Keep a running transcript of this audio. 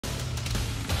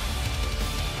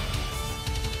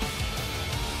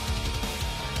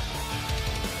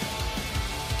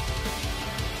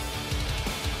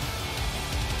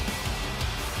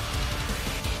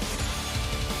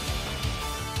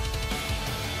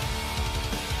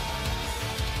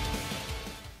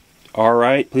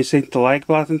Alright, please hit the like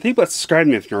button and think about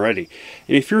subscribing if you're not already.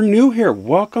 And if you're new here,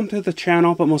 welcome to the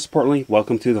channel, but most importantly,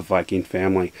 welcome to the Viking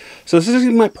family. So this is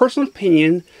my personal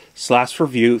opinion /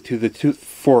 review to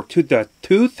the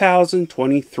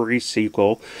 2023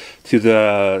 sequel to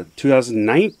the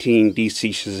 2019 DC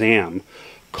Shazam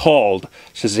called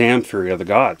Shazam! Fury of the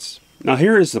Gods. Now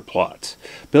here is the plot.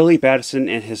 Billy Batson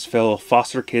and his fellow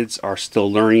foster kids are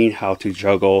still learning how to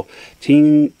juggle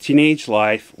teenage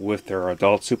life with their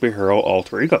adult superhero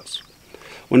alter egos,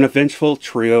 when a vengeful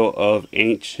trio of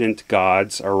ancient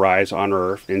gods arrives on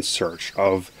Earth in search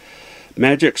of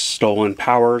magic stolen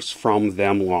powers from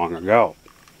them long ago.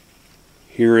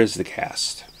 Here is the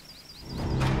cast.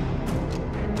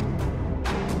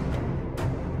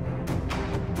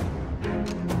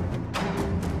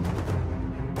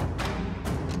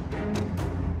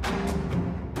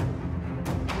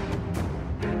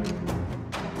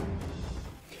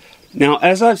 Now,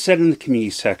 as I've said in the community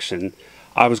section,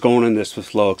 I was going in this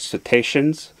with low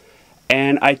expectations,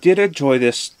 and I did enjoy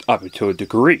this up to a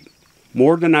degree,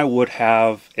 more than I would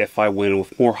have if I went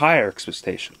with more higher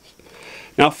expectations.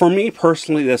 Now, for me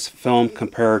personally, this film,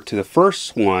 compared to the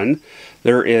first one,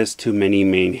 there is too many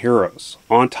main heroes,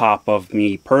 on top of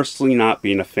me personally not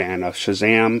being a fan of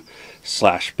Shazam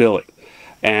 / Billy,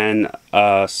 and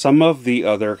some of the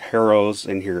other heroes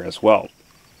in here as well.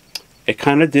 It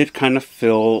did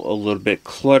feel a little bit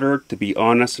cluttered, to be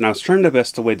honest, and I was trying the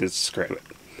best way to describe it.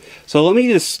 So let me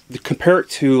just compare it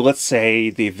to, let's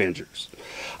say, the Avengers.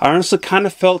 I honestly kind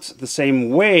of felt the same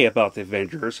way about the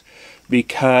Avengers,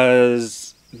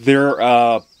 because they're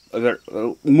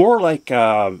more like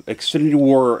Infinity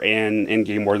War and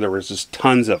Endgame, where there was just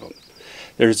tons of them.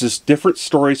 There's just different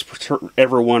stories for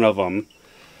every one of them.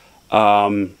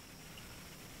 But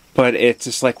it's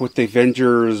just like with the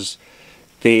Avengers,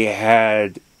 they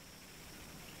had,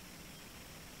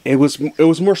 it was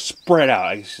more spread out,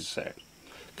 I should say,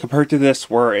 compared to this,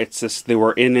 where it's just they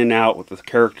were in and out with the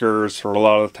characters for a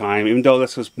lot of the time, even though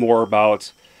this was more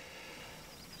about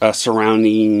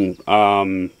surrounding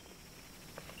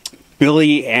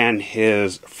Billy and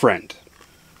his friend.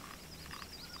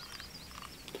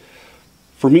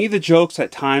 For me, the jokes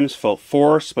at times felt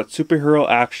forced, but superhero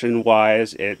action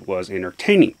wise, it was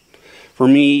entertaining. For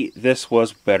me, this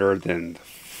was better than the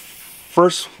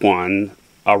first one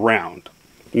around,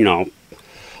 so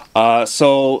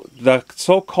the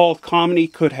so-called comedy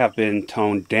could have been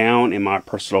toned down, in my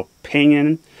personal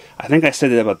opinion. I think I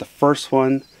said that about the first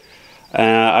one.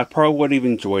 I probably would have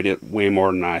enjoyed it way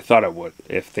more than I thought I would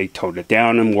if they toned it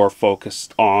down and more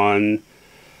focused on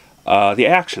the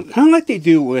action. Kind of like they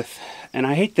do with, and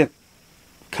I hate to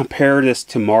compare this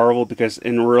to Marvel, because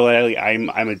in reality I'm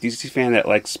a DC fan that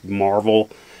likes Marvel,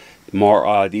 more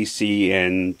DC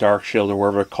and Dark Shield, or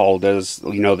whatever it's called, does, the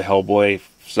Hellboy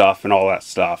stuff and all that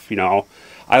stuff. I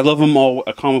love them all,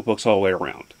 comic books all the way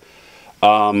around.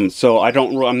 So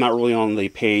I'm not really on the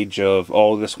page of,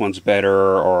 oh, this one's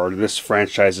better or this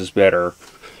franchise is better.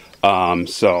 But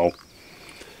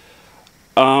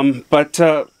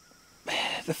the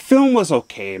film was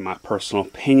okay, in my personal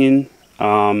opinion.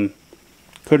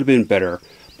 Could have been better,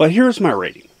 but here's my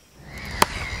rating.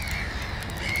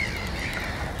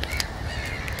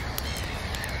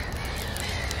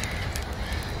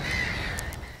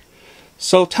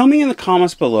 So tell me in the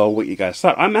comments below what you guys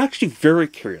thought. I'm actually very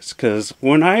curious, because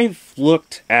when I've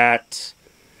looked at,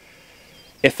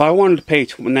 if I wanted to pay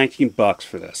 19 bucks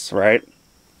for this, right,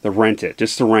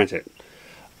 just to rent it,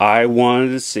 I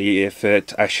wanted to see if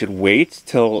I should wait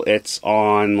till it's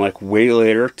on, like, way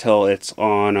later, till it's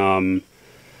on,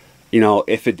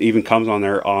 if it even comes on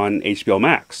there on HBO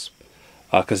Max,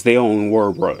 because they own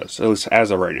Warner Brothers, at least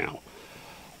as of right now.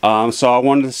 So I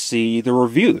wanted to see the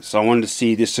reviews. I wanted to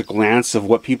see just a glance of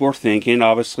what people are thinking,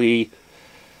 obviously,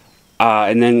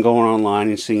 and then going online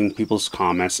and seeing people's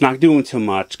comments. Not doing too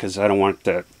much, because I don't want it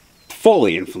to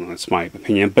fully influence my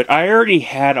opinion, but I already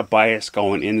had a bias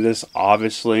going into this,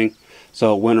 obviously,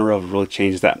 so it wouldn't really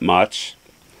change that much.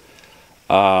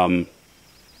 Because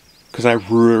I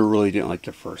really didn't like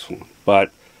the first one,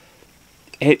 but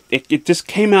it just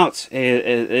came out.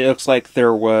 It looks like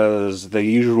there was the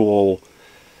usual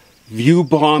view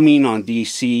bombing on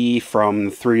DC from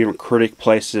 3 different critic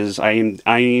places,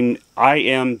 IMDM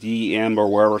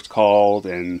or wherever it's called,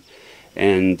 and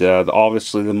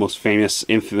obviously the most famous,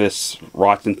 infamous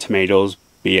Rotten Tomatoes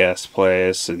BS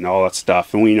place and all that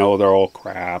stuff, and we know they're all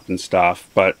crap and stuff,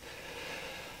 but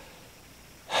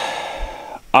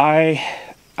I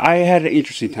had an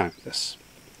interesting time with this.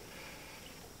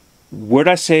 Would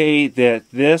I say that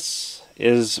this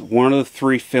is one of the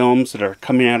 3 films that are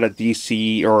coming out of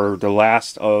DC, or the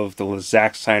last of the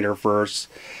Zack Snyder verse,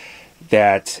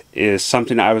 that is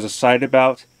something I was excited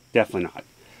about? Definitely not.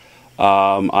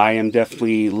 I am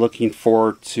definitely looking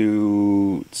forward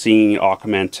to seeing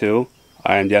Aquaman 2.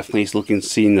 I am definitely looking to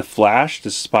seeing The Flash,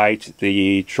 despite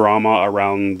the drama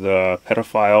around the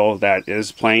pedophile that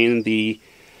is playing the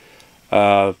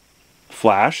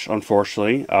Flash,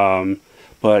 unfortunately. I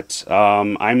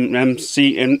am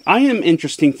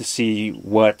interested to see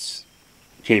what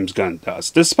James Gunn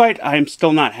does. Despite I'm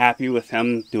still not happy with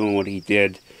him doing what he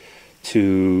did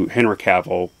to Henry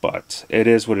Cavill, but it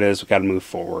is what it is. We got to move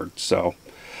forward. So,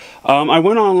 I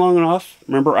went on long enough.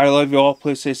 Remember, I love you all.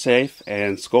 Please stay safe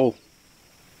and Skol.